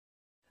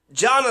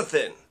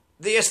Jonathan,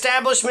 the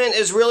establishment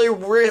is really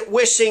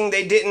wishing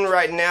they didn't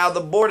right now.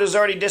 The board has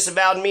already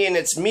disavowed me, and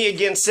it's me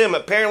against them.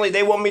 Apparently,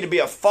 they want me to be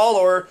a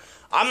follower.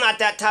 I'm not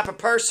that type of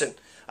person.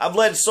 I've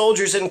led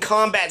soldiers in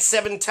combat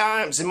 7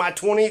 times in my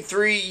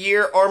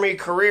 23-year Army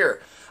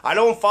career. I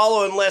don't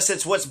follow unless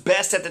it's what's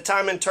best at the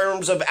time in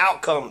terms of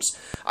outcomes.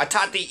 I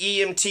taught the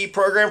EMT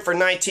program for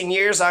 19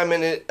 years. I'm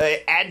an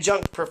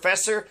adjunct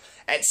professor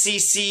at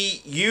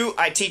CCU.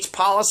 I teach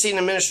policy and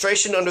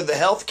administration under the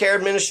Healthcare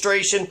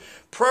Administration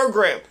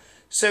program.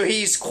 So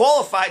he's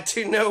qualified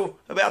to know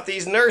about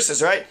these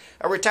nurses, right?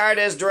 I retired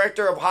as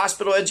director of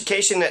hospital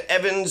education at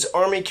Evans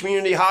Army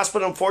Community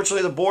Hospital.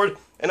 Unfortunately, the board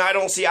and I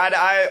don't see eye to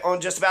eye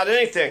on just about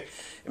anything.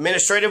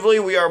 Administratively,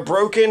 we are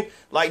broken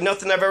like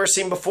nothing I've ever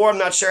seen before. I'm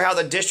not sure how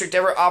the district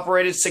ever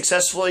operated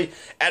successfully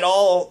at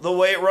all the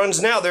way it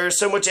runs now. There is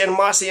so much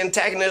animosity and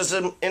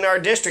antagonism in our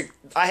district.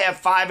 I have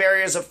 5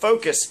 areas of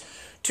focus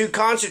to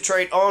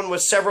concentrate on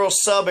with several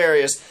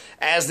sub-areas,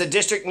 as the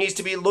district needs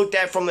to be looked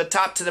at from the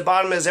top to the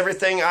bottom, as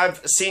everything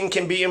I've seen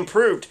can be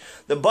improved.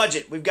 The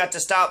budget, we've got to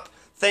stop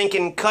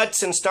thinking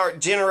cuts and start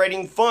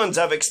generating funds.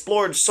 I've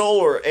explored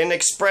solar and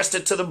expressed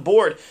it to the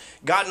board.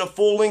 Gotten a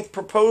full-length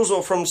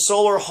proposal from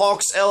Solar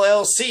Hawks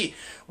LLC.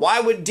 Why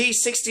would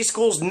D60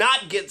 schools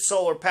not get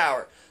solar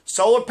power?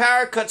 Solar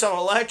power cuts on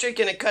electric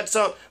and it cuts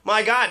on,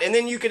 my God, and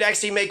then you could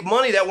actually make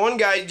money. That one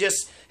guy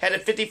just had a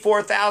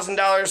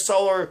 $54,000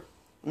 solar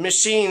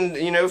machine,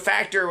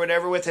 factor or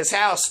whatever with his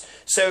house.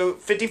 So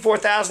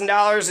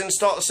 $54,000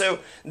 installed. So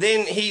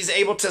then he's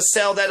able to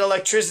sell that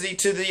electricity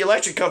to the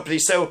electric company.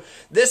 So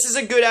this is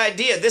a good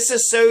idea. This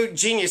is so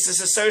genius. This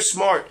is so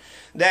smart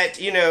that,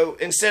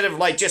 instead of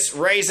like just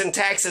raising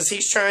taxes,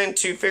 he's trying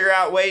to figure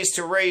out ways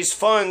to raise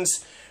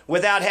funds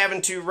without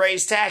having to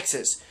raise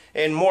taxes.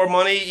 And more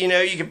money,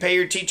 you can pay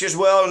your teachers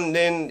well, and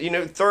then,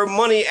 throw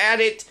money at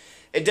it.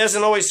 It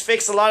doesn't always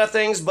fix a lot of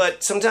things,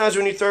 but sometimes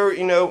when you throw,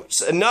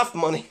 enough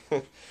money.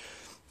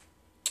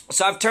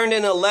 So I've turned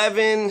in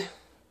 11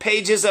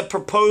 pages of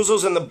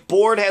proposals, and the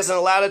board hasn't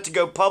allowed it to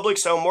go public,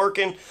 so I'm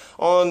working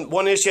on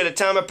one issue at a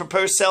time. I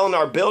propose selling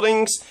our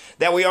buildings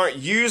that we aren't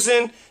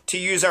using to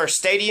use our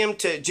stadium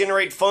to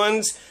generate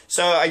funds.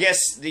 So I guess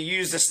to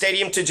use the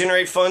stadium to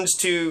generate funds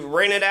to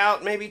rent it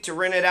out, maybe to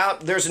rent it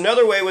out. There's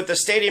another way with the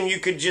stadium. You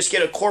could just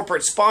get a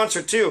corporate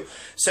sponsor too.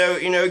 So,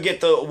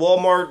 get the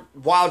Walmart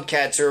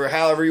Wildcats or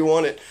however you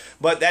want it.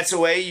 But that's the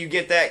way you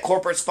get that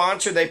corporate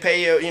sponsor. They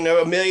pay you,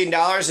 $1 million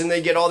and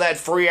they get all that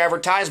free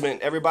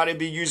advertisement. Everybody will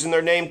be using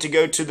their name to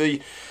go to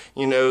the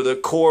the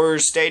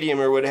Coors Stadium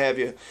or what have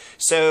you.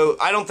 So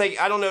I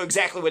don't know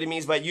exactly what he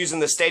means by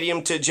using the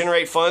stadium to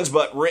generate funds,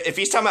 but if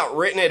he's talking about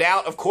renting it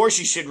out, of course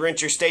you should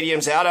rent your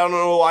stadiums out. I don't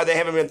know why they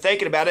haven't been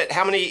thinking about it.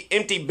 How many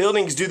empty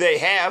buildings do they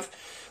have?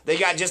 They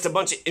got just a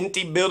bunch of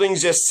empty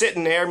buildings just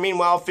sitting there.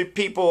 Meanwhile,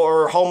 people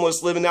are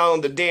homeless living out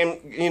on the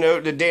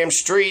damn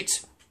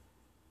streets.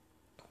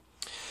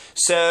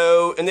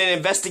 So, and then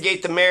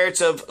investigate the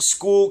merits of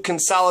school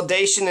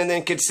consolidation and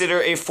then consider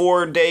a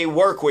 4-day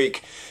work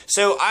week.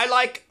 So I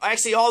like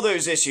actually all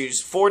those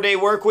issues. 4-day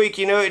work week,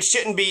 it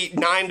shouldn't be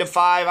 9 to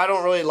 5. I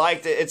don't really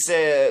like that. It's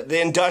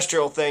the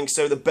industrial thing.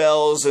 So the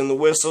bells and the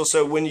whistles.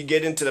 So when you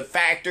get into the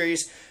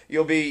factories,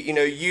 you'll be,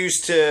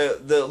 used to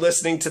the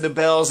listening to the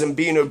bells and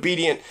being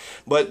obedient.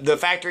 But the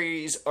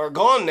factories are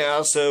gone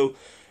now, so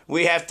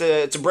we have to,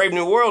 it's a brave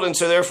new world, and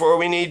so therefore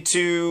we need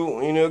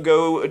to,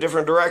 go a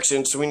different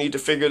direction. So we need to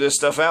figure this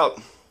stuff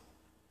out.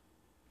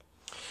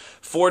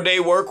 4-day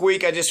work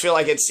week, I just feel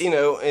like it's,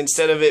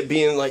 instead of it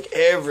being like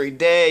every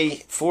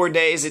day, 4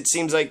 days, it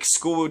seems like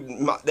school,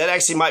 that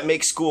actually might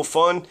make school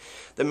fun.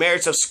 The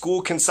merits of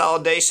school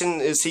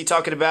consolidation, is he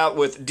talking about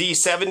with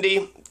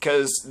D70?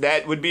 Because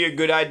that would be a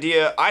good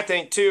idea, I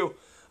think, too.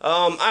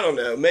 I don't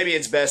know. Maybe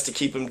it's best to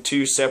keep them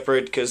 2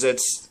 separate, because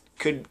that's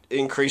could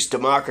increase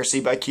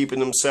democracy by keeping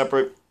them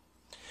separate.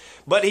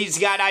 But he's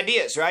got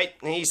ideas, right?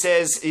 And he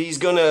says he's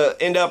going to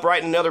end up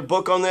writing another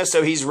book on this.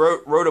 So he's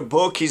wrote a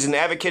book. He's an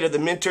advocate of the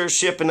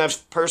mentorship, and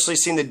I've personally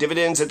seen the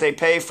dividends that they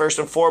pay, first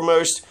and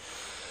foremost.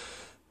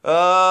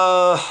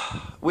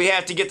 We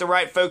have to get the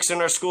right folks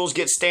in our schools,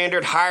 get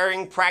standard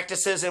hiring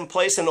practices in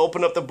place, and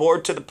open up the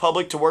board to the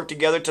public to work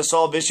together to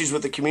solve issues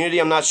with the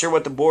community. I'm not sure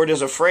what the board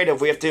is afraid of.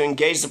 We have to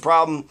engage the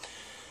problem.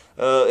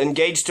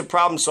 Engaged to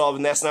problem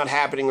solving. That's not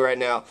happening right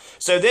now.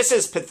 So this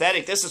is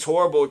pathetic. This is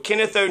horrible.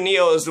 Kenneth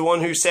O'Neill is the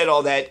one who said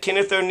all that.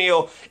 Kenneth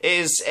O'Neill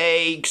is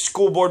a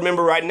school board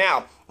member right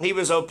now. He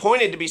was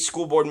appointed to be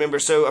school board member.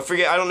 So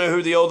I don't know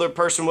who the older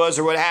person was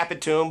or what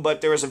happened to him,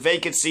 but there was a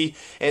vacancy,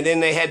 and then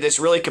they had this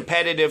really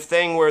competitive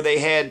thing where they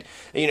had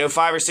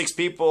 5 or 6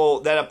 people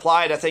that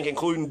applied, I think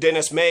including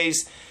Dennis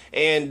Mays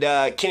and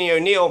Kenny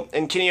O'Neill.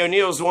 And Kenny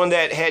O'Neill is the one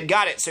that had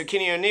got it. So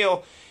Kenny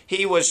O'Neill,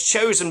 he was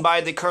chosen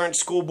by the current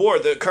school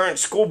board. The current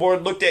school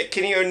board looked at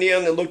Kenny O'Neill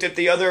and they looked at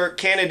the other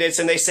candidates,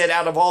 and they said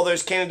out of all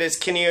those candidates,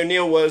 Kenny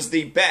O'Neill was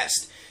the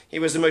best. He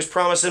was the most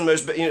promising,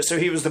 so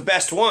he was the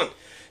best one.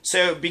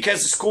 So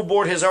because the school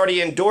board has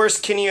already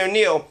endorsed Kenny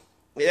O'Neill,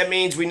 that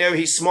means we know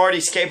he's smart,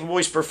 he's capable,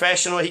 he's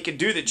professional, he could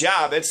do the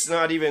job. It's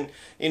not even,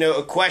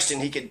 a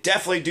question. He could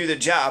definitely do the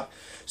job.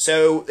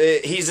 So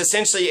he's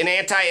essentially an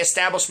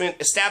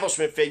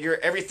establishment figure.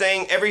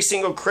 Every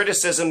single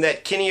criticism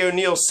that Kenny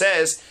O'Neill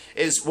says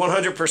is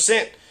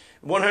 100%.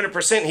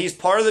 100%. He's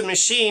part of the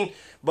machine,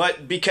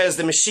 but because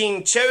the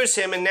machine chose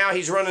him and now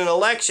he's running an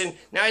election,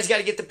 now he's got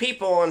to get the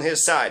people on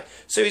his side.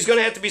 So he's going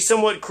to have to be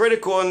somewhat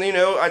critical, and, you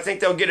know, I think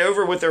they'll get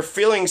over with their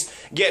feelings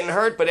getting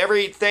hurt, but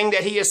everything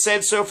that he has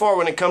said so far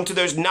when it comes to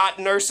those not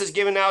nurses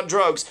giving out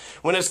drugs,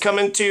 when it's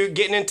coming to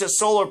getting into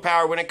solar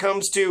power, when it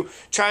comes to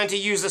trying to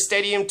use the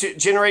stadium to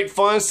generate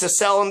funds to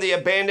sell in the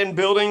abandoned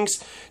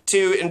buildings,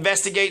 to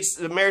investigate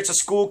the merits of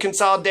school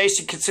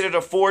consolidation considered a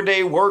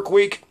 4-day work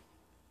week.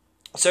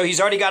 So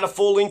he's already got a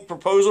full-length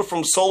proposal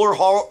from Solar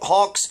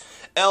Hawks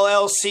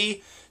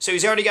LLC. So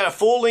he's already got a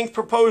full-length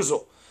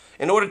proposal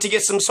in order to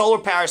get some solar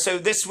power. So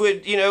this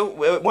would, you know,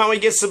 why don't we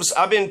get some,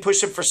 I've been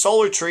pushing for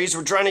solar trees.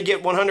 We're trying to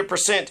get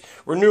 100%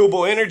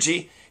 renewable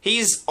energy.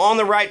 He's on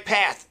the right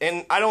path.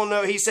 And I don't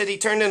know, he said he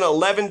turned in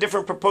 11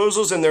 different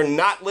proposals and they're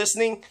not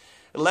listening.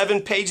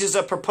 11 pages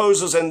of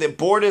proposals and the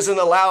board isn't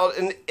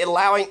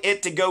allowing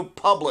it to go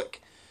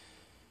public.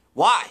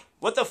 Why?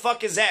 What the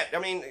fuck is that? I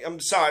mean,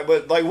 I'm sorry,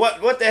 but like,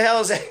 what the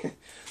hell is that?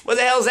 What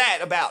the hell is that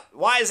about?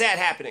 Why is that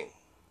happening?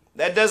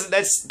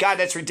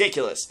 That's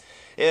ridiculous.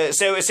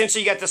 So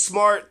essentially, you got the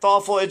smart,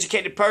 thoughtful,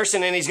 educated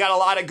person, and he's got a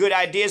lot of good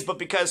ideas, but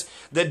because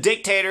the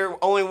dictator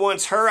only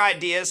wants her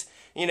ideas,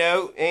 you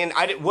know, and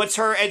what's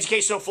her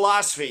educational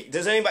philosophy?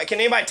 Can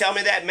anybody tell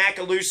me that?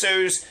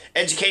 Macalusso's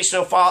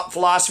educational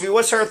philosophy.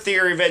 What's her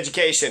theory of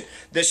education?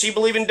 Does she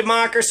believe in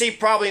democracy?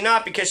 Probably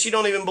not, because she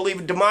don't even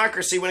believe in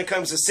democracy when it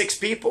comes to 6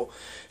 people.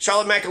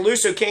 Charlotte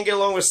Macaluso can't get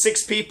along with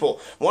 6 people.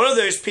 One of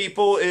those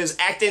people is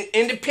acting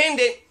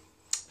independent.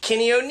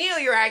 Kenny O'Neill,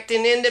 you're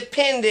acting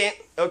independent.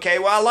 Okay,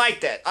 well, I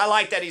like that. I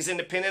like that he's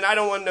independent. I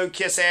don't want no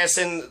kiss ass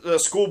in the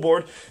school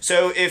board.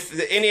 So if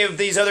any of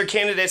these other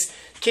candidates,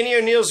 Kenny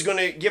O'Neill's going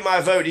to get my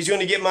vote. He's going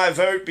to get my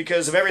vote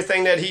because of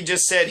everything that he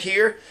just said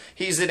here.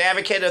 He's an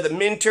advocate of the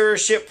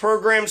mentorship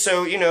program.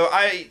 So, you know,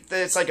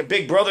 it's like a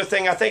Big Brother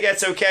thing. I think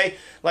that's okay,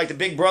 like the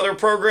Big Brother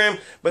program.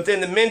 But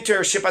then the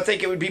mentorship, I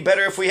think it would be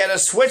better if we had a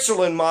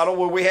Switzerland model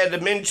where we had the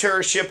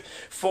mentorship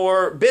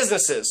for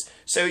businesses.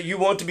 So you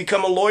want to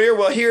become a lawyer?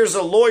 Well, here's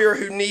a lawyer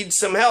who needs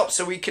some help.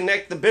 So we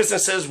connect the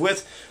businesses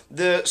with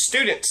the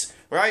students,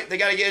 right? They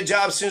got to get a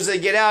job as soon as they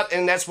get out,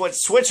 and that's what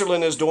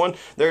Switzerland is doing.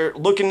 They're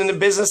looking into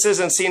businesses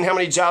and seeing how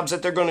many jobs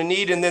that they're going to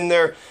need, and then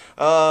they're,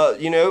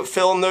 you know,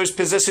 filling those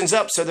positions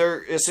up. So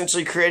they're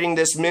essentially creating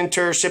this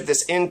mentorship,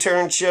 this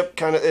internship,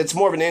 kind of. It's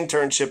more of an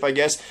internship, I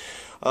guess,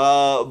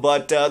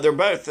 but they're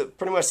both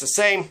pretty much the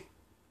same.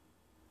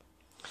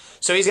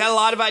 So he's got a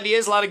lot of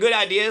ideas, a lot of good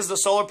ideas. The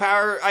solar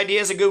power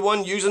idea is a good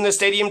one. Using the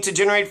stadium to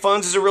generate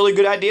funds is a really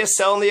good idea.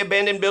 Selling the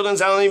abandoned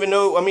buildings, I don't even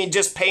know. I mean,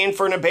 just paying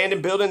for an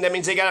abandoned building, that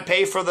means they got to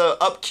pay for the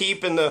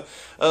upkeep and the,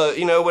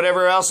 you know,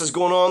 whatever else is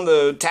going on,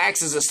 the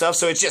taxes and stuff.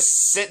 So it's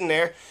just sitting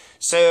there.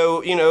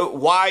 So, you know,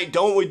 why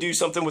don't we do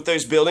something with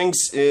those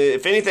buildings?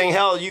 If anything,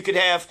 hell, you could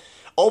have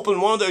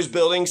open one of those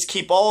buildings,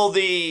 keep all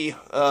the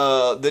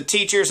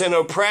teachers and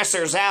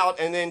oppressors out,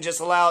 and then just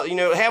allow, you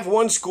know, have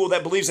one school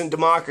that believes in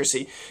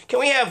democracy. Can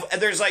we have,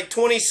 there's like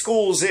 20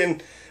 schools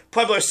in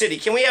Pueblo City.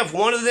 Can we have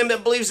one of them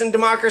that believes in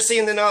democracy,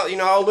 and then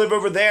I'll live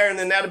over there, and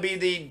then that'll be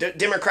the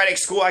Democratic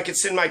school I could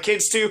send my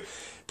kids to?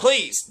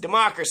 Please,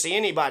 democracy,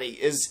 anybody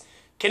is,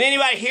 can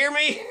anybody hear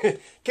me?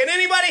 Can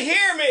anybody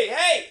hear me?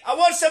 Hey, I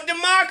want some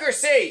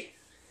democracy.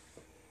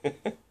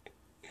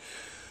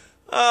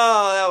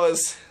 Oh,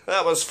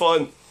 that was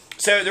fun.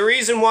 So the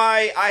reason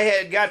why I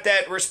had got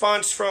that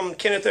response from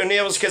Kenneth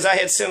O'Neill is because I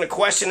had sent a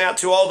question out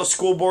to all the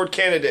school board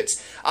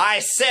candidates. I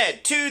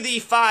said to the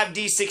 5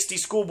 D60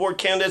 school board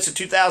candidates of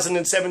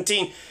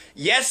 2017,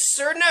 yes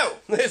or no?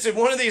 This is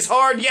one of these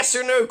hard yes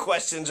or no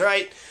questions,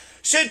 right?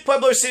 Should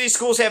Pueblo City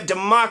schools have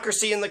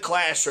democracy in the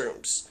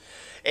classrooms?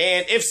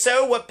 And if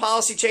so, what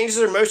policy changes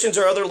or motions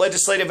or other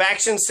legislative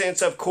actions,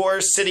 since, of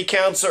course, city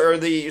council or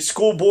the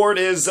school board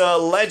is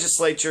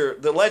legislature,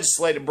 the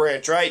legislative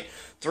branch, right?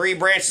 3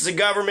 branches of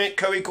government,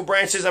 co-equal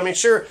branches. I mean,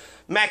 sure,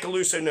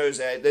 Macaluso knows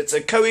that. It's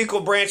a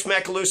co-equal branch,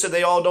 Macaluso.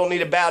 They all don't need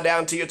to bow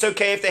down to you. It's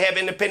okay if they have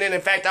independent.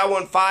 In fact, I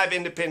want 5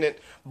 independent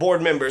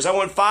board members. I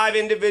want 5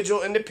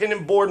 individual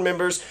independent board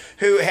members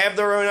who have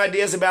their own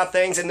ideas about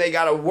things, and they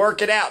got to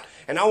work it out.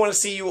 And I want to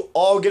see you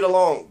all get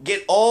along.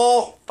 Get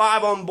all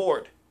 5 on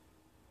board.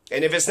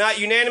 And if it's not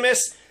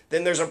unanimous,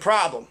 then there's a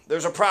problem.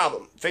 There's a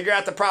problem. Figure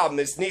out the problem.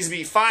 It needs to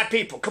be 5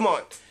 people. Come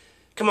on.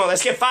 Come on,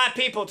 let's get 5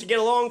 people to get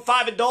along,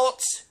 5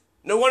 adults.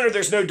 No wonder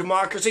there's no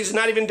democracy. There's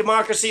not even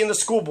democracy in the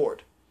school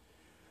board.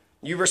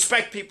 You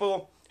respect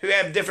people who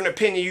have different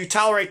opinions. You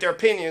tolerate their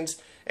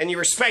opinions, and you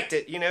respect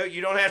it. You know, you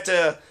don't have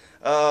to,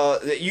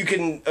 you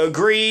can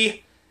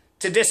agree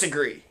to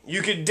disagree.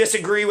 You could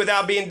disagree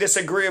without being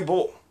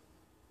disagreeable.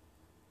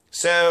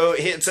 So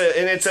it's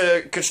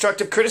a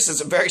constructive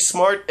criticism, very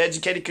smart,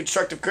 educated,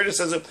 constructive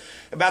criticism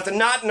about the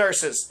not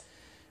nurses.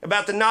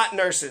 About the not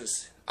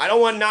nurses. I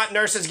don't want not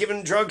nurses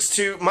giving drugs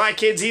to my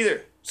kids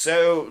either.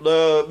 So,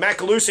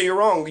 Macaluso, you're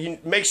wrong. You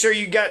make sure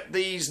you got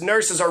these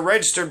nurses are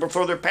registered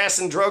before they're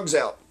passing drugs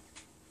out.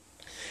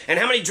 And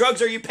how many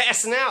drugs are you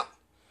passing out?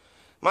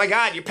 My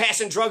God, you're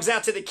passing drugs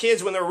out to the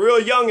kids when they're real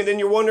young, and then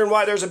you're wondering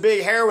why there's a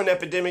big heroin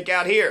epidemic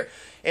out here.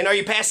 And are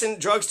you passing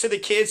drugs to the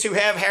kids who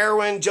have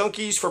heroin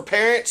junkies for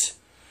parents?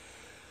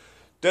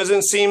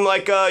 Doesn't seem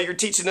like you're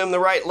teaching them the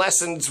right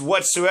lessons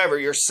whatsoever.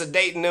 You're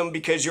sedating them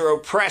because you're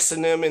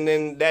oppressing them, and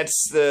then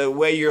that's the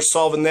way you're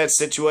solving that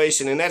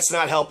situation, and that's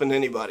not helping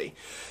anybody.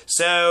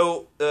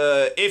 So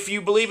if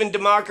you believe in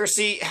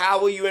democracy, how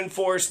will you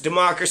enforce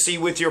democracy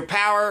with your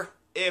power?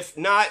 If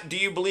not, do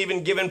you believe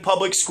in giving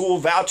public school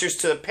vouchers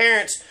to the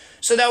parents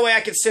so that way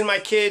I can send my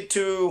kid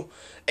to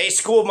a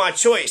school of my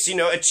choice, you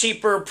know, a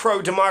cheaper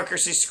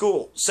pro-democracy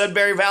school?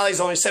 Sudbury Valley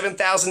is only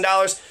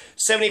 $7,000.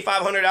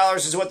 $7,500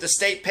 is what the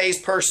state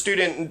pays per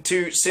student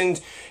to send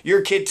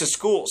your kid to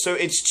school. So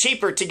it's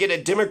cheaper to get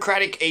a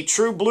democratic, a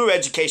true blue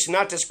education,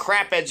 not this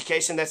crap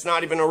education that's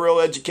not even a real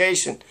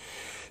education.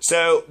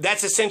 So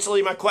that's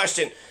essentially my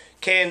question.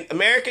 Can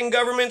American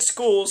government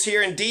schools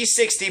here in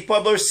D60,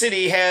 Pueblo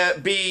City,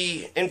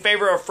 be in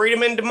favor of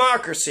freedom and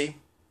democracy?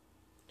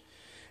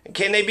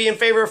 Can they be in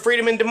favor of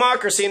freedom and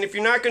democracy? And if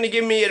you're not going to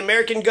give me an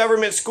American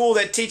government school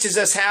that teaches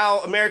us how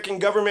American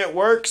government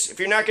works, if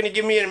you're not going to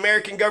give me an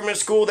American government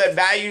school that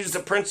values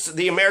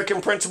the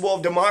American principle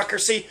of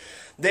democracy,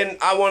 then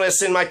I want to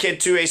send my kid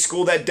to a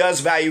school that does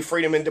value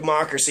freedom and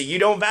democracy. You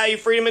don't value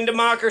freedom and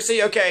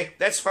democracy? Okay,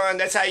 that's fine.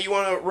 That's how you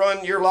want to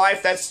run your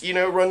life. That's, you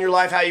know, run your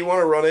life how you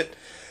want to run it.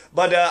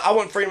 But I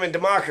want freedom and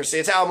democracy.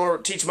 It's how I'm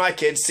going to teach my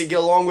kids to get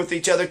along with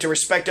each other, to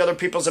respect other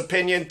people's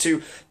opinion,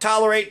 to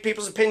tolerate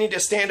people's opinion, to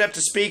stand up,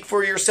 to speak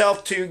for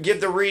yourself, to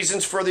give the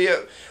reasons for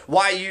the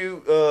why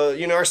you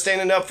are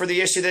standing up for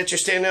the issue that you're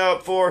standing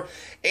up for,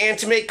 and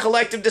to make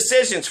collective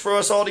decisions, for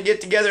us all to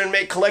get together and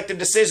make collective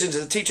decisions.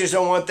 The teachers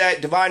don't want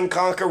that. Divide and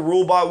conquer,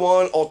 rule by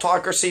one,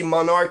 autocracy,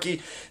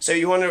 monarchy. So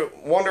you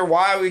wonder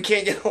why we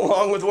can't get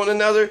along with one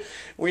another?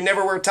 We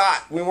never were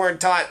taught. We weren't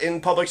taught in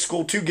public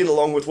school to get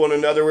along with one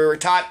another. We were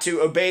taught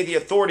to obey the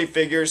authority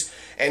figures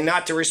and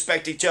not to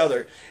respect each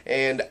other.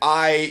 And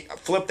I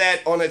flip that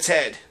on its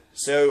head.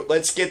 So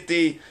let's get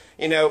the,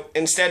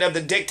 instead of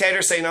the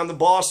dictator saying I'm the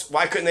boss,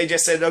 why couldn't they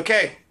just say,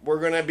 okay, we're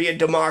going to be a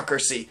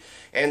democracy?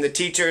 And the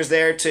teacher is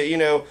there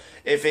to,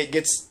 if it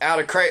gets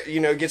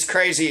gets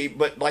crazy,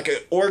 but like an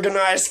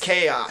organized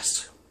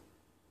chaos.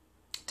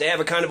 To have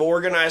a kind of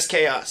organized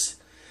chaos.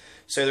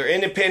 So they're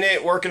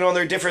independent, working on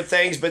their different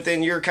things, but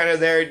then you're kind of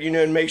there,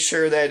 to make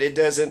sure that it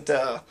doesn't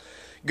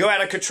go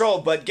out of control.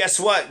 But guess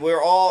what? We're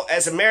all,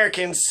 as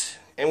Americans,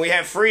 and we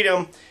have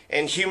freedom,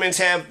 and humans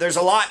have, there's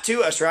a lot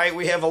to us, right?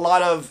 We have a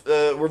lot of,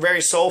 we're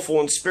very soulful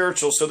and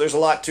spiritual, so there's a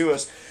lot to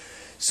us.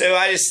 So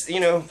I just,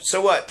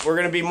 so what? We're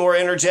going to be more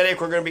energetic,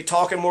 we're going to be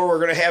talking more, we're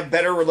going to have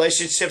better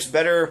relationships,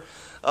 better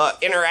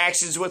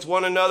interactions with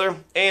one another.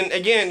 And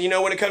again,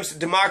 when it comes to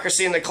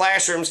democracy in the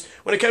classrooms,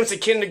 when it comes to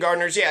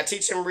kindergartners, yeah,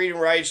 teach them read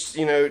and write,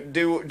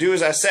 do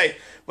as I say.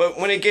 But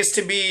when it gets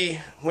to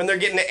be, when they're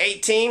getting to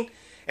 18,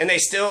 and they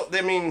still,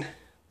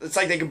 it's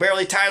like they can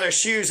barely tie their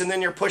shoes, and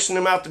then you're pushing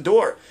them out the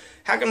door.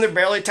 How come they're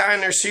barely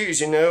tying their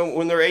shoes,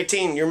 when they're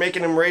 18? You're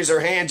making them raise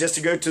their hand just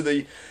to go to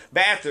the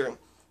bathroom.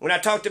 When I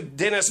talked to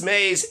Dennis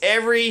Mays,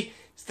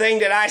 everything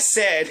that I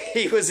said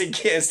he was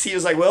against. He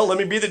was like, well, let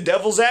me be the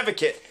devil's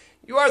advocate.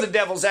 You are the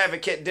devil's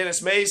advocate,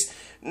 Dennis Mays.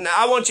 Now,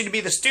 I want you to be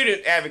the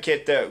student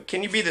advocate, though.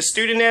 Can you be the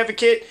student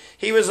advocate?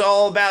 He was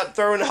all about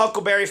throwing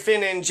Huckleberry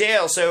Finn in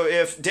jail. So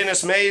if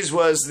Dennis Mays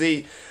was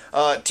the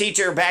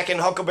teacher back in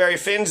Huckleberry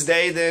Finn's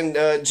day,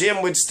 then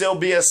Jim would still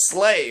be a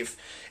slave.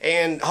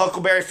 And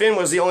Huckleberry Finn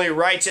was the only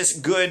righteous,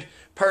 good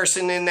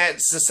person in that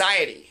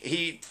society.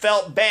 He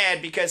felt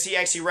bad because he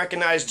actually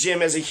recognized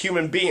Jim as a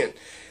human being.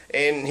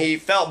 And he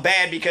felt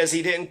bad because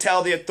he didn't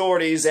tell the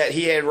authorities that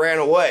he had ran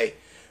away.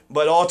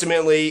 But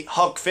ultimately,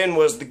 Huck Finn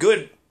was the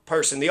good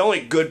person, the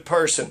only good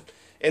person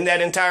in that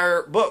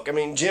entire book.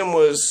 Jim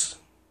was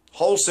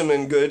wholesome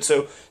and good,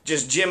 so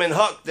just Jim and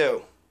Huck,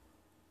 though.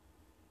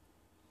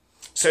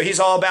 So he's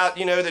all about,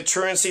 the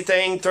truancy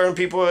thing, throwing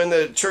people in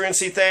the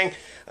truancy thing.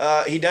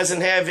 He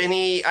doesn't have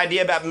any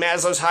idea about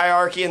Maslow's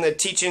hierarchy and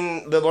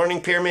the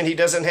learning pyramid. He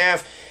doesn't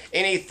have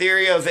any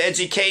theory of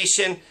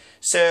education.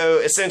 So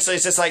essentially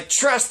it's just like,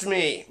 trust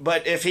me.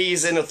 But if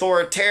he's an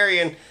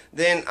authoritarian,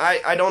 then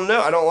I don't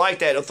know. I don't like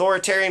that.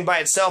 Authoritarian by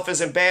itself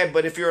isn't bad,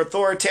 but if you're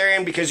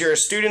authoritarian because you're a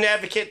student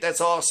advocate,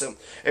 that's awesome.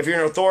 If you're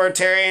an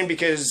authoritarian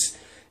because,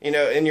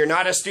 and you're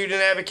not a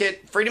student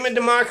advocate, freedom and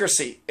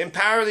democracy.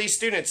 Empower these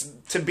students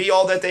to be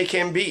all that they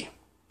can be.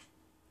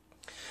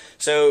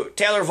 So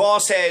Taylor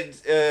Voss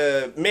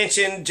had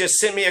mentioned, just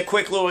sent me a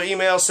quick little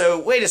email. So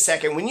wait a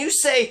second. When you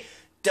say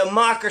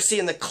democracy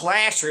in the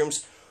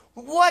classrooms,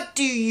 what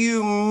do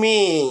you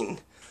mean?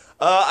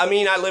 I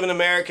mean, I live in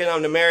America, I'm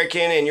an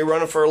American, and you're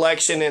running for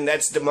election, and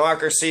that's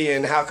democracy,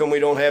 and how come we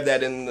don't have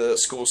that in the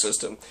school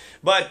system?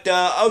 But,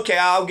 okay,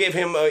 I'll give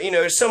him,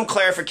 some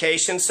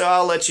clarification, so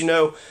I'll let you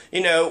know,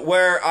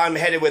 where I'm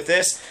headed with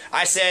this.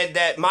 I said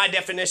that my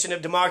definition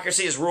of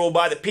democracy is ruled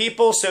by the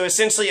people, so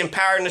essentially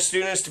empowering the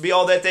students to be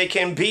all that they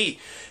can be.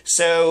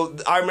 So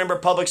I remember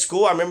public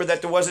school, I remember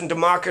that there wasn't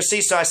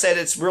democracy, so I said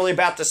it's really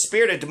about the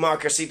spirit of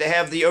democracy, to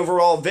have the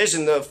overall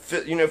vision, the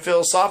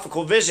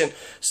philosophical vision.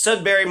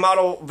 Sudbury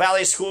Model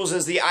Valley Schools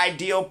is the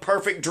ideal,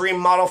 perfect dream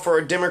model for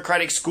a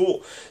democratic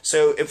school.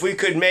 So if we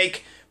could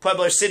make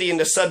Pueblo City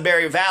into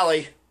Sudbury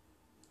Valley,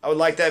 I would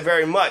like that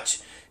very much.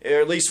 Or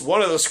at least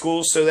one of the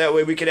schools, so that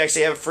way we could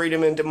actually have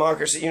freedom and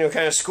democracy,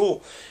 kind of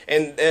school.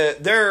 And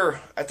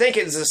I think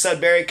it's a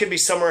Sudbury, it could be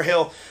Summer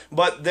Hill,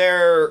 but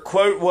their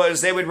quote was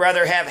they would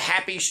rather have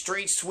happy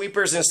street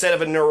sweepers instead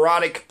of a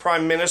neurotic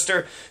prime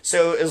minister.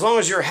 So as long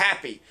as you're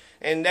happy,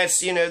 and that's,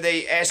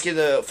 they ask you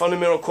the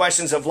fundamental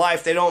questions of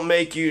life, they don't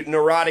make you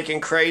neurotic and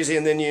crazy,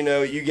 and then,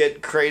 you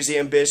get crazy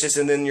ambitious,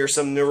 and then you're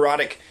some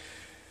neurotic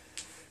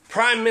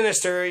prime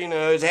minister.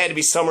 It had to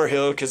be Summer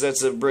Hill, because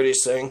that's a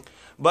British thing.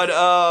 But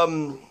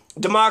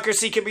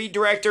democracy could be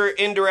direct or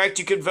indirect.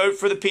 You could vote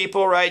for the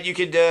people, right? You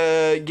could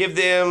give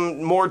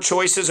them more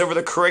choices over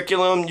the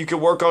curriculum. You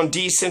could work on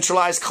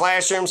decentralized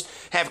classrooms,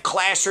 have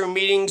classroom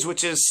meetings,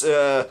 which is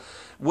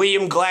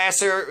William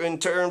Glasser in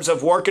terms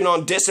of working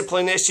on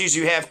discipline issues.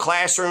 You have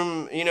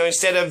classroom,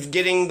 instead of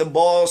getting the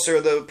boss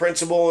or the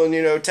principal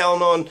and,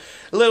 telling on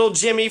little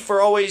Jimmy for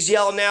always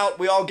yelling out,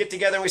 we all get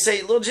together and we say,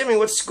 little Jimmy,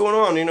 what's going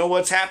on?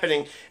 What's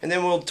happening? And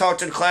then we'll talk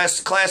to the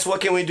class, what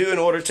can we do in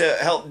order to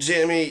help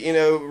Jimmy,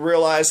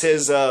 realize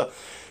his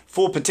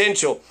full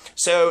potential.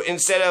 So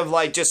instead of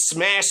like just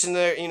smashing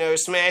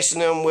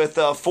them with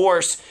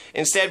force,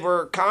 instead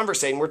we're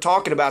conversating, we're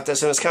talking about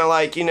this, and it's kind of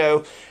like,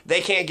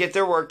 they can't get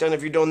their work done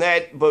if you're doing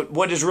that, but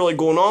what is really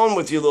going on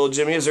with you, little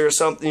Jimmy? Is there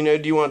something,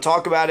 do you want to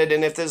talk about it?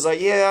 And if there's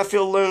like, yeah, I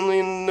feel lonely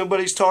and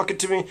nobody's talking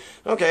to me,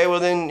 okay, well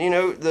then,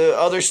 the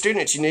other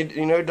students, you need,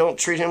 don't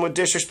treat him with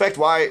disrespect.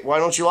 Why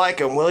don't you like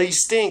him? Well, he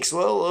stinks.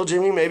 Well, little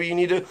Jimmy, maybe you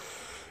need to,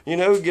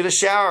 get a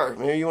shower.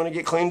 Maybe you want to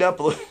get cleaned up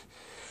a little.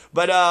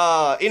 But,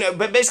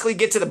 but basically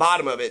get to the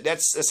bottom of it.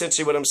 That's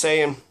essentially what I'm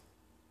saying.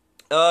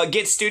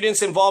 Get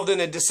students involved in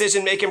the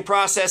decision-making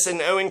process.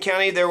 In Owen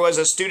County, there was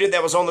a student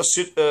that was on the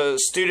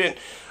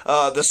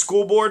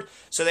school board.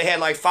 So they had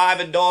like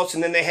 5 adults,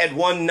 and then they had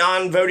 1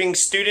 non-voting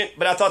student.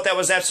 But I thought that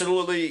was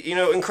absolutely,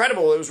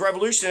 incredible. It was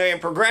revolutionary and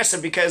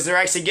progressive, because they're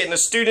actually getting a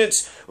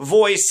student's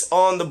voice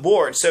on the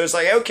board. So it's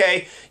like,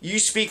 okay, you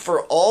speak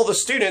for all the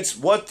students.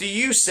 What do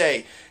you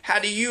say? How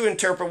do you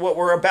interpret what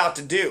we're about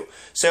to do?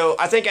 So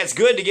I think that's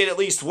good to get at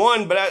least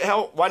 1, but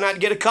hell, why not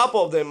get a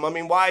couple of them? I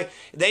mean, why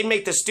they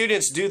make the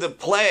students do the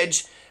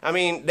pledge? I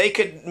mean, they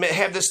could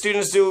have the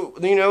students do,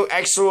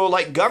 actual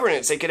like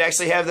governance. They could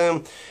actually have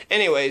them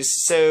anyways.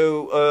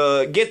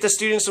 So get the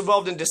students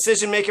involved in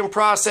decision-making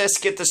process,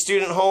 get the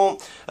student home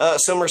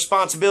some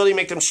responsibility,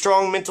 make them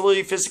strong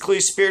mentally,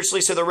 physically,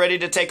 spiritually, so they're ready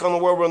to take on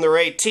the world when they're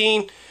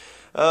 18.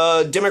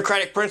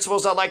 Democratic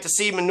principles I'd like to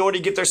see: minority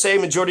get their say,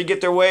 majority get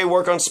their way,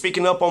 work on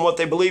speaking up on what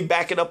they believe,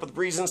 back it up with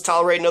reasons,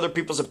 tolerating other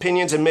people's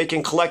opinions, and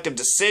making collective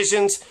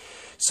decisions.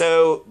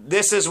 So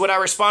this is what I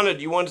responded.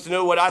 You wanted to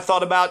know what I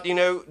thought about,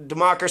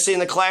 democracy in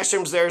the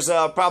classrooms. There's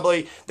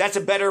probably, that's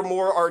a better,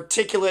 more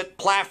articulate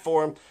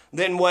platform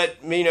than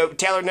what,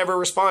 Taylor never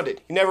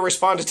responded. He never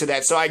responded to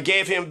that. So I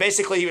gave him,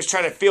 basically he was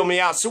trying to feel me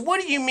out. So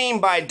what do you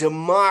mean by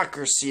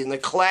democracy in the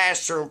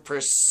classroom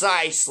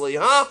precisely,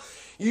 huh?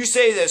 You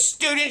say the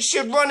students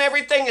should run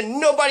everything and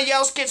nobody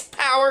else gets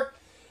power?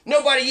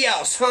 Nobody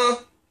else,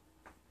 huh?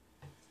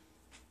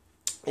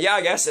 Yeah,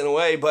 I guess in a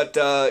way, but,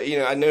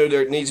 I know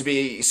there needs to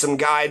be some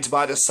guides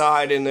by the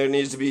side, and there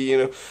needs to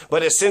be,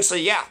 but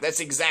essentially, yeah, that's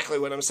exactly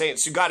what I'm saying.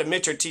 Sugata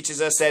Mitra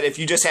teaches us that if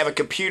you just have a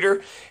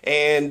computer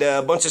and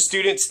a bunch of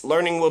students,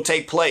 learning will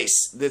take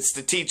place. It's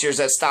the teachers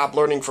that stop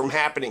learning from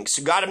happening.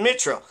 Sugata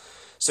Mitra.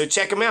 So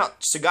check him out.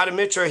 Sugata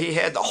Mitra, he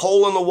had the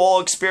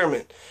hole-in-the-wall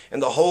experiment.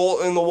 And the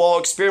hole-in-the-wall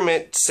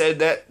experiment said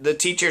that the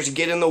teachers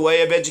get in the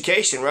way of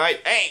education,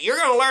 right? Hey, you're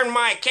going to learn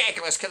my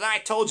calculus because I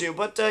told you.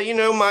 But,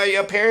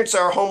 my parents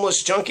are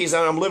homeless junkies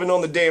and I'm living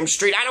on the damn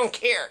street. I don't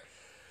care.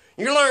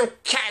 You learn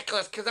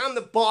calculus because I'm the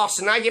boss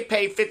and I get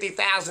paid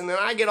 $50,000 and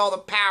I get all the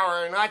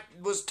power, and I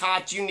was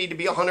taught you need to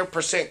be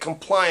 100%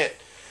 compliant.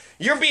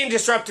 You're being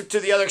disruptive to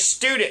the other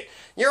student.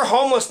 Your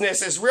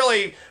homelessness is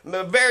really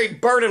very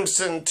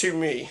burdensome to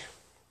me.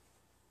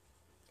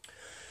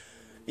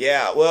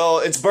 Yeah, well,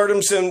 it's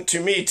burdensome to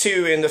me,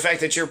 too, in the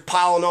fact that you're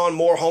piling on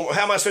more homework.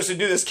 How am I supposed to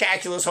do this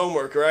calculus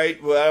homework,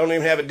 right? Well, I don't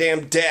even have a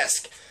damn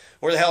desk.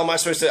 Where the hell am I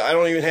supposed to? I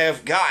don't even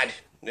have, God,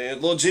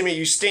 little Jimmy,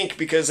 you stink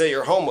because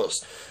you're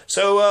homeless.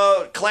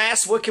 So,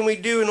 class, what can we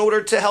do in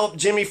order to help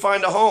Jimmy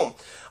find a home?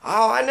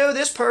 Oh, I know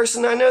this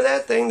person, I know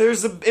that thing.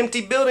 There's the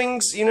empty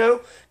buildings,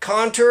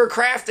 contour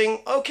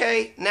crafting.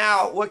 Okay,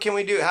 now, what can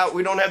we do?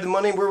 We don't have the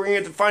money, where we're going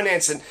to get the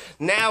financing.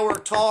 Now we're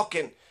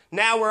talking.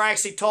 Now we're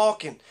actually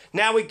talking.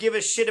 Now we give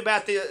a shit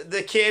about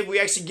the kid. We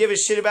actually give a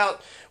shit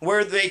about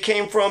where they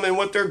came from and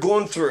what they're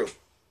going through.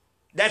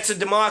 That's a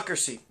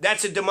democracy.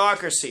 That's a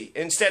democracy.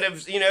 Instead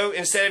of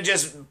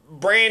just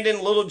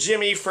branding little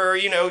Jimmy for,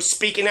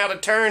 speaking out of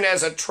turn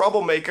as a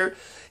troublemaker.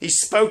 He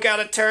spoke out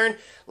of turn.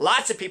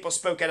 Lots of people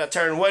spoke out of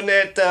turn. Wasn't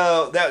it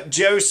that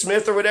Joe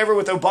Smith or whatever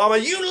with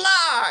Obama? You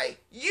lie!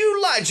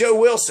 You lie! Joe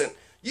Wilson.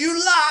 You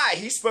lie!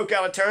 He spoke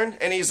out of turn,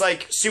 and he's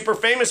like super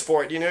famous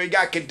for it. He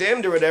got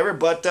condemned or whatever,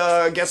 but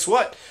guess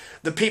what?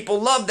 The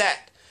people love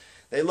that.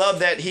 They love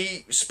that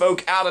he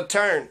spoke out of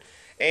turn.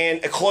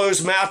 And a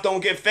closed mouth don't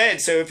get fed.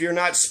 So if you're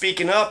not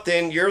speaking up,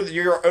 then you're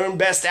your own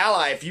best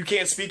ally. If you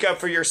can't speak up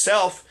for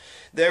yourself,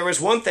 there was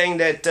one thing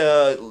that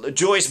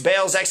Joyce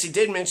Bales actually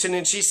did mention,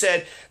 and she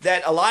said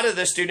that a lot of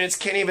the students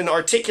can't even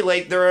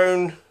articulate their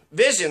own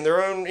vision,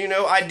 their own,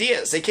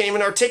 ideas. They can't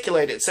even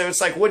articulate it. So it's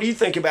like, what do you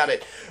think about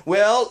it?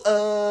 Well,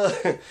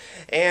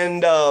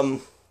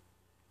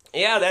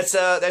 yeah,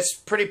 that's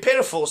pretty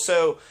pitiful.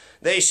 So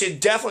they should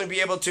definitely be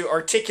able to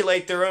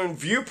articulate their own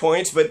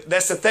viewpoints, but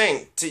that's the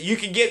thing. You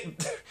could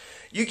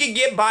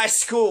get by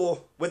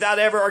school without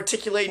ever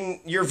articulating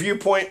your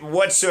viewpoint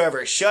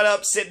whatsoever. Shut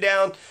up, sit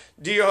down,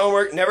 do your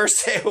homework, never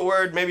say a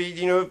word, maybe,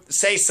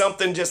 say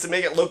something just to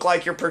make it look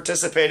like you're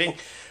participating,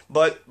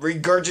 but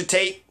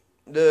regurgitate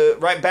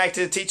right back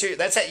to the teacher.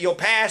 That's it. You'll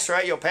pass,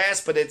 right? You'll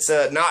pass, but it's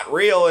not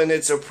real, and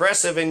it's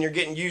oppressive, and you're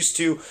getting used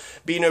to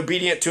being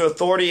obedient to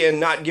authority and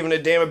not giving a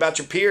damn about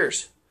your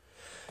peers.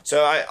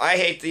 So I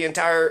hate the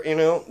entire,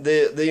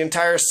 the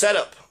entire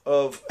setup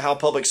of how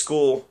public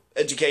school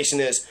education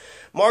is.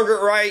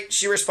 Margaret Wright,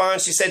 she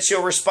responds. She said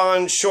she'll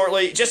respond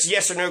shortly. Just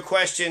yes or no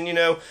question,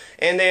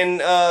 And then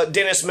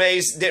Dennis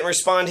Mays didn't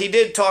respond. He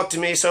did talk to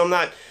me, so I'm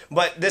not.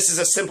 But this is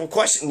a simple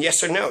question.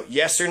 Yes or no?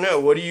 Yes or no?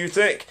 What do you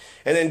think?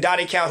 And then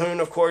Dottie Calhoun,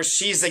 of course,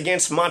 she's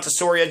against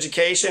Montessori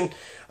education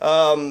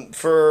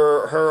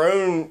for her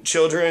own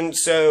children.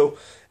 So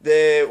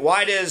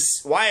why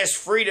is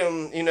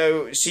freedom,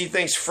 she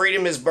thinks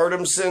freedom is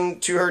burdensome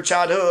to her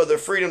childhood. The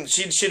freedom,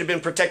 she should have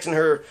been protecting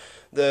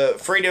the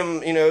freedom,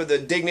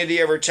 the dignity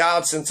of her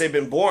child since they've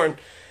been born.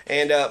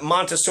 And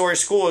Montessori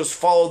school is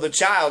follow the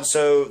child.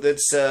 So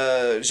that's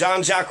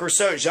Jean-Jacques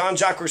Rousseau.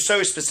 Jean-Jacques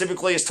Rousseau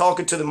specifically is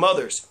talking to the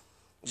mothers.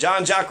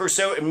 Jean-Jacques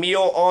Rousseau,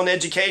 Emile on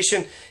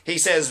education, he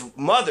says,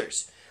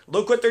 mothers,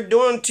 look what they're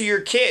doing to your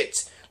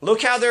kids.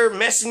 Look how they're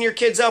messing your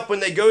kids up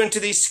when they go into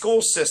the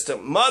school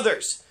system.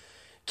 Mothers,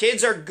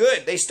 kids are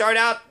good. They start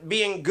out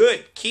being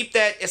good. Keep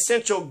that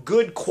essential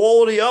good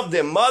quality of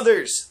them.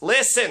 Mothers,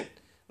 listen.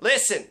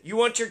 Listen, you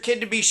want your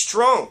kid to be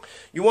strong.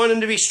 You want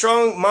him to be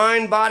strong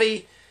mind,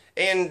 body,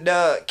 and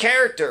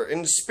character,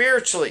 and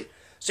spiritually.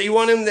 So you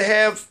want him to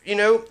have, you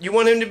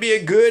want him to be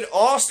a good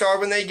all-star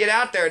when they get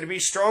out there, to be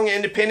strong,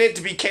 independent,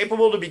 to be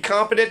capable, to be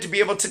competent, to be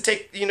able to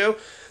take,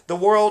 the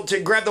world, to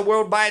grab the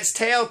world by its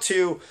tail,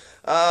 to,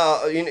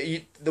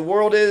 the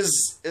world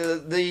is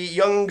the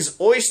young's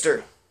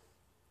oyster.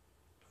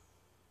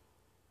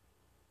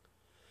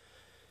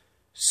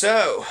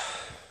 So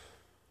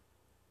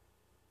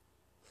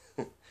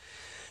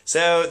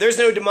there's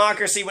no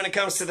democracy when it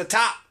comes to the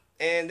top.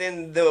 And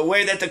then the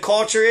way that the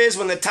culture is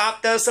when the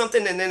top does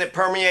something, and then it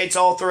permeates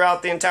all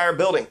throughout the entire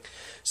building.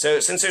 So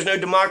since there's no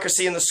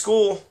democracy in the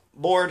school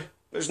board,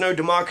 there's no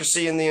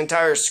democracy in the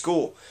entire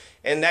school.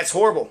 And that's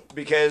horrible,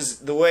 because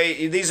the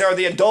way these are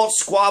the adults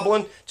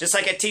squabbling, just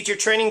like at teacher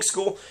training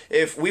school.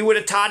 If we would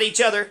have taught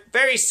each other,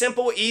 very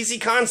simple, easy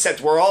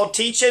concept. We're all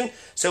teaching,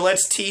 so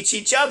let's teach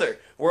each other.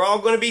 We're all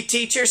going to be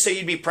teachers, so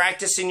you'd be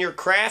practicing your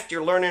craft.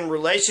 You're learning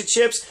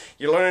relationships.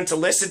 You're learning to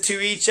listen to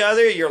each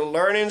other. You're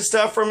learning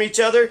stuff from each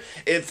other.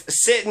 If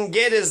sit and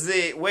get is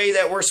the way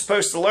that we're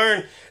supposed to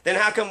learn, then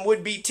how come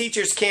would-be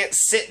teachers can't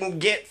sit and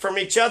get from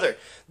each other?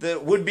 The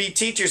would-be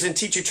teachers in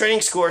teacher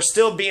training school are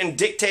still being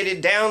dictated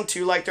down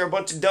to like they're a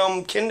bunch of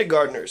dumb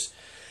kindergartners.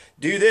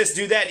 Do this,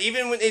 do that.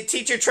 Even when in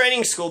teacher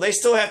training school, they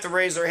still have to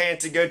raise their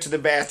hand to go to the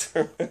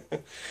bathroom.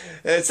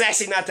 It's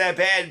actually not that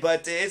bad,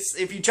 but it's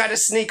if you try to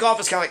sneak off,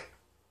 it's kind of like,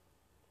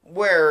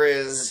 where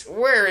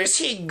is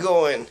he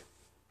going?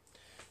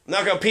 I'm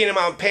not going to pee in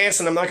my pants,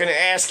 and I'm not going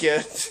to ask you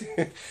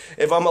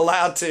if I'm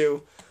allowed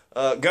to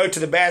go to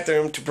the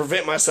bathroom to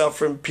prevent myself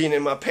from peeing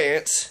in my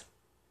pants.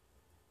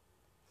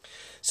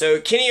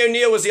 So Kenny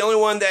O'Neill was the only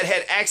one that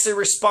had actually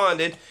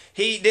responded.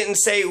 He didn't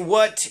say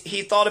what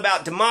he thought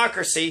about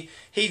democracy.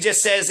 He just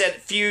says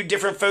that few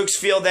different folks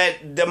feel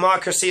that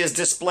democracy is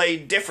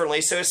displayed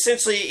differently. So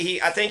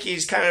essentially, I think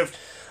he's kind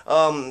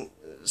of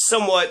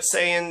somewhat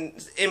saying,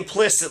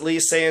 implicitly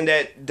saying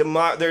that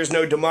there's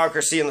no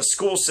democracy in the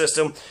school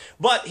system,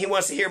 but he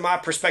wants to hear my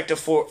perspective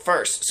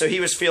first. So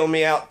he was feeling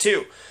me out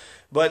too.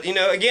 But,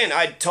 again,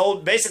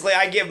 basically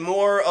I give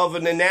more of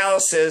an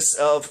analysis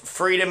of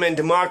freedom and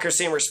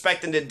democracy and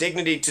respecting the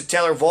dignity to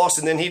Taylor Voss,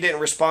 and then he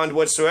didn't respond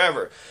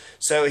whatsoever.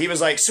 So he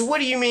was like, so what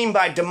do you mean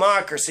by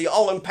democracy?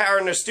 All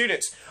empowering the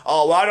students.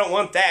 Oh, well, I don't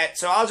want that.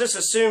 So I'll just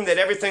assume that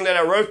everything that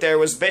I wrote there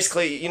was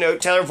basically,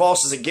 Taylor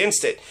Voss is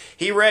against it.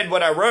 He read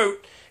what I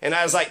wrote, And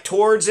I was like,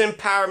 towards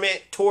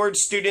empowerment,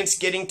 towards students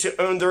getting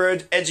to own their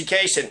own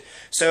education.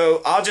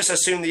 So I'll just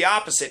assume the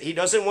opposite. He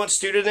doesn't want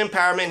student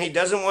empowerment. He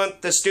doesn't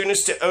want the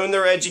students to own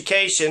their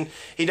education.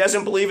 He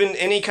doesn't believe in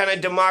any kind of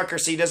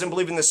democracy. He doesn't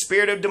believe in the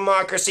spirit of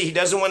democracy. He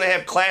doesn't want to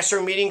have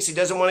classroom meetings. He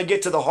doesn't want to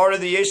get to the heart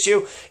of the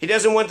issue. He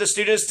doesn't want the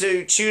students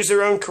to choose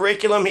their own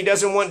curriculum. He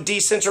doesn't want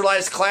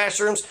decentralized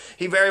classrooms.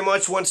 He very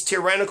much wants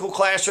tyrannical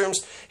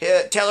classrooms.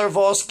 Taylor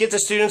Voss, get the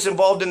students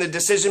involved in the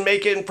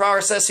decision-making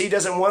process. He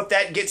doesn't want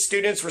that. Get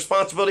students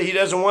responsibility. He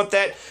doesn't want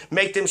that.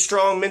 Make them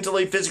strong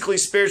mentally, physically,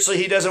 spiritually.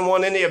 He doesn't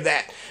want any of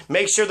that.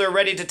 Make sure they're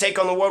ready to take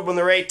on the world when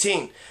they're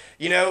 18.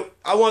 You know,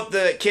 I want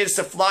the kids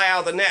to fly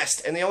out of the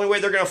nest. And the only way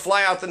they're going to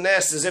fly out the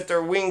nest is if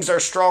their wings are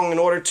strong in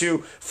order to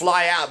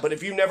fly out. But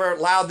if you never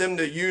allowed them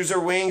to use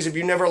their wings, if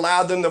you never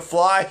allowed them to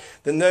fly,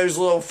 then those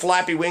little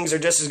flappy wings are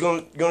just as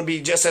going to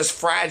be just as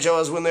fragile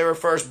as when they were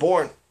first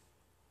born.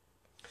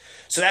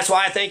 So that's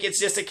why I think it's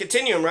just a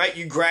continuum, right?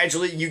 You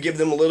give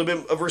them a little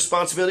bit of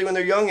responsibility when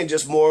they're young and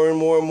just more and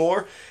more and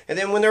more. And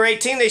then when they're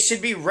 18, they should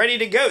be ready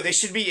to go. They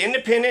should be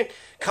independent,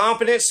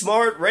 competent,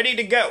 smart, ready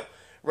to go.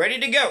 Ready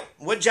to go.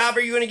 What job are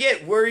you going to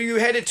get? Where are you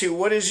headed to?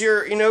 What is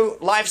your,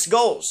 life's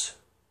goals?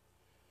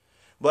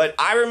 But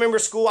I remember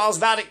school, I was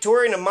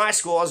valedictorian in my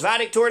school.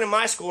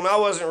 And I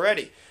wasn't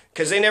ready.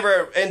 Because they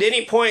never, at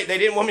any point, they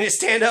didn't want me to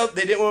stand up.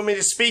 They didn't want me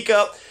to speak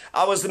up.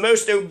 I was the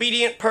most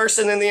obedient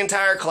person in the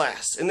entire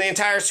class, in the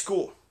entire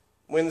school.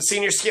 When the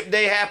senior skip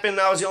day happened,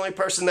 I was the only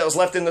person that was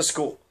left in the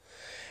school.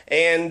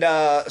 And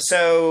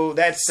so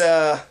that's,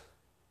 it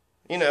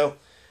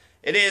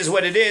is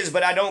what it is.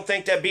 But I don't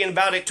think that being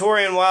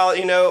valedictorian, while,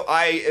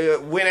 I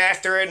went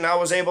after it and I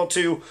was able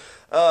to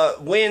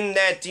win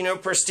that,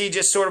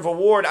 prestigious sort of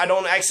award, I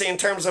don't actually, in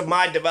terms of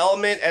my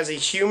development as a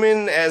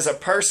human, as a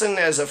person,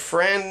 as a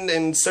friend,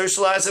 and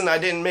socializing, I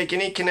didn't make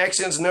any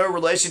connections, no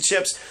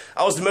relationships.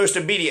 I was the most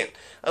obedient.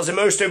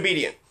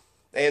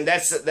 And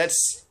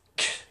that's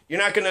you're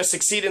not going to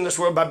succeed in this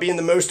world by being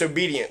the most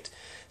obedient.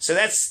 So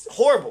that's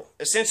horrible.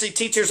 Essentially,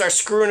 teachers are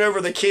screwing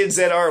over the kids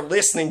that are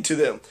listening to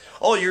them.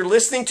 Oh, you're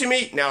listening to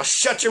me? Now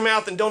shut your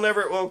mouth and don't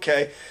ever...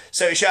 Okay.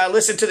 So should I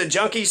listen to the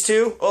junkies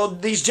too? Oh,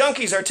 these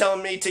junkies are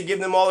telling me to give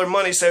them all their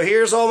money. So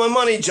here's all my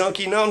money,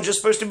 junkie. No, I'm just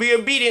supposed to be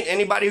obedient.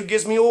 Anybody who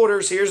gives me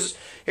orders, here's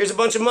a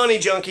bunch of money,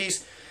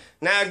 junkies.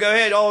 Now go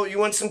ahead. Oh, you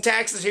want some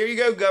taxes? Here you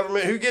go,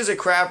 government. Who gives a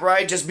crap,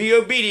 right? Just be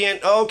obedient.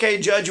 Oh, okay,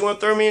 judge, you want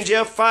to throw me in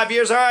jail for 5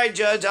 years? All right,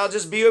 judge, I'll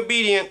just be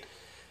obedient.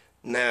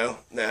 No,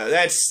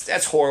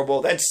 that's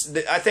horrible. I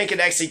think it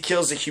actually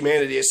kills the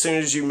humanity. As soon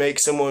as you make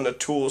someone a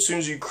tool, as soon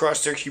as you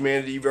crush their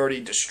humanity, you've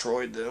already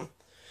destroyed them.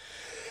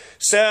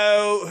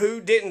 So, who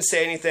didn't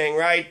say anything,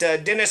 right?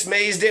 Dennis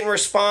Mays didn't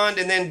respond,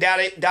 and then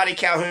Dottie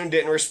Calhoun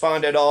didn't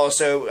respond at all.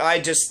 So, I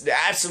just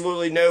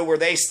absolutely know where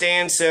they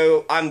stand.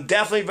 So, I'm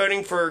definitely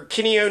voting for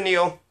Kenny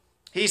O'Neill.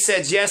 He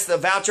says, yes, the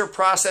voucher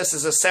process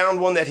is a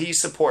sound one that he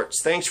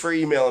supports. Thanks for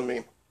emailing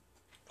me.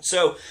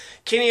 So,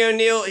 Kenny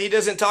O'Neill, he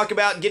doesn't talk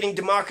about getting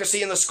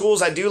democracy in the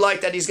schools. I do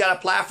like that he's got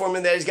a platform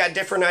and that he's got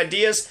different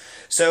ideas.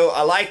 So,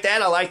 I like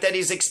that. I like that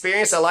he's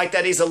experienced. I like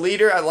that he's a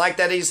leader. I like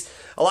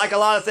a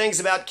lot of things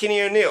about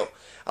Kenny O'Neill.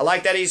 I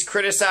like that he's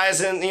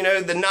criticizing,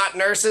 the not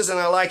nurses, and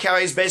I like how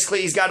he's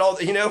got all,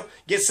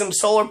 get some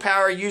solar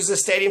power, use the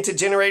stadium to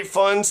generate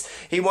funds.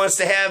 He wants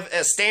to have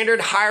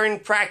standard hiring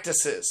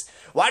practices.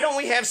 Why don't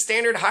we have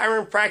standard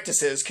hiring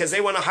practices? Because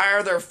they want to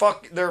hire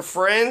their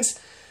friends.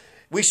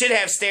 We should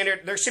have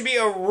there should be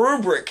a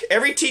rubric.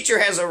 Every teacher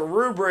has a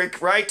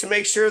rubric, right, to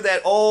make sure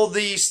that all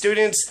the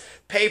students'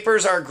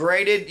 papers are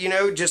graded,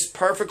 just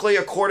perfectly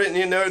according,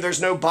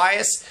 there's no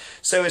bias.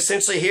 So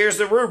essentially, here's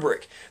the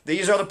rubric.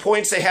 These are the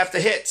points they have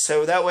to hit.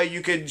 So that way you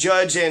could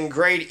judge and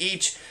grade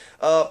each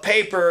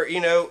paper,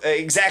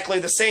 exactly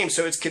the same.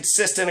 So it's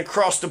consistent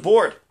across the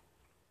board.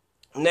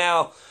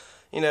 Now,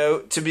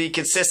 to be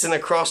consistent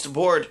across the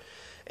board.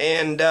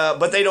 And,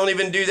 but they don't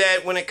even do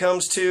that when it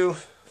comes to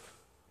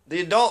the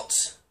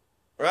adults,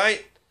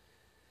 right?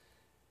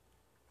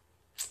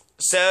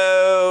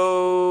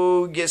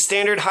 So, get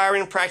standard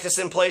hiring practice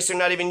in place. They're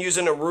not even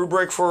using a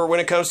rubric for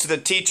when it comes to the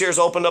teachers.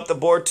 Open up the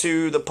board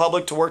to the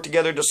public to work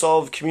together to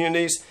solve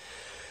communities.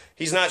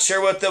 He's not sure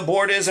what the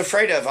board is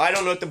afraid of. I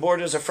don't know what the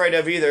board is afraid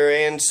of either.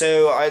 And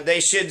so they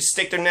should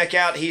stick their neck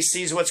out. He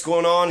sees what's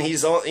going on.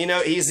 He's on,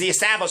 he's the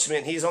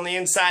establishment. He's on the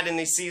inside and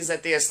he sees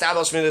that the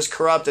establishment is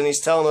corrupt and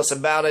he's telling us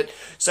about it.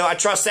 So I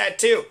trust that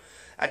too.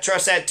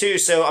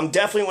 So I'm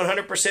definitely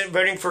 100%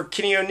 voting for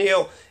Kenny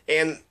O'Neill,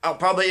 and I'll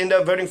probably end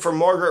up voting for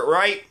Margaret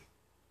Wright,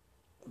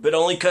 but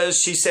only because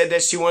she said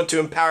that she wanted to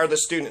empower the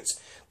students.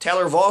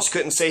 Taylor Voss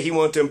couldn't say he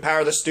wanted to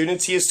empower the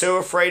students. He is so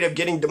afraid of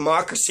getting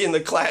democracy in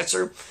the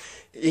classroom,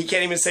 he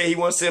can't even say he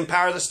wants to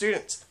empower the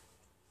students.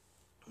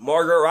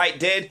 Margaret Wright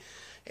did,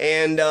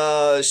 and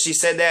she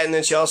said that, and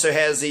then she also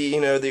has the,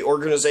 the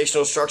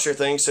organizational structure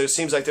thing, so it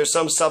seems like there's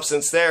some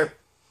substance there.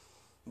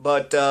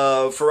 But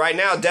for right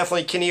now,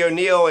 definitely Kenny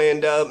O'Neill,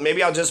 and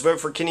maybe I'll just vote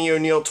for Kenny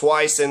O'Neill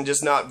twice and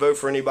just not vote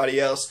for anybody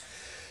else.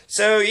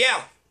 So,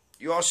 yeah,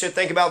 you all should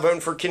think about voting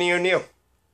for Kenny O'Neill.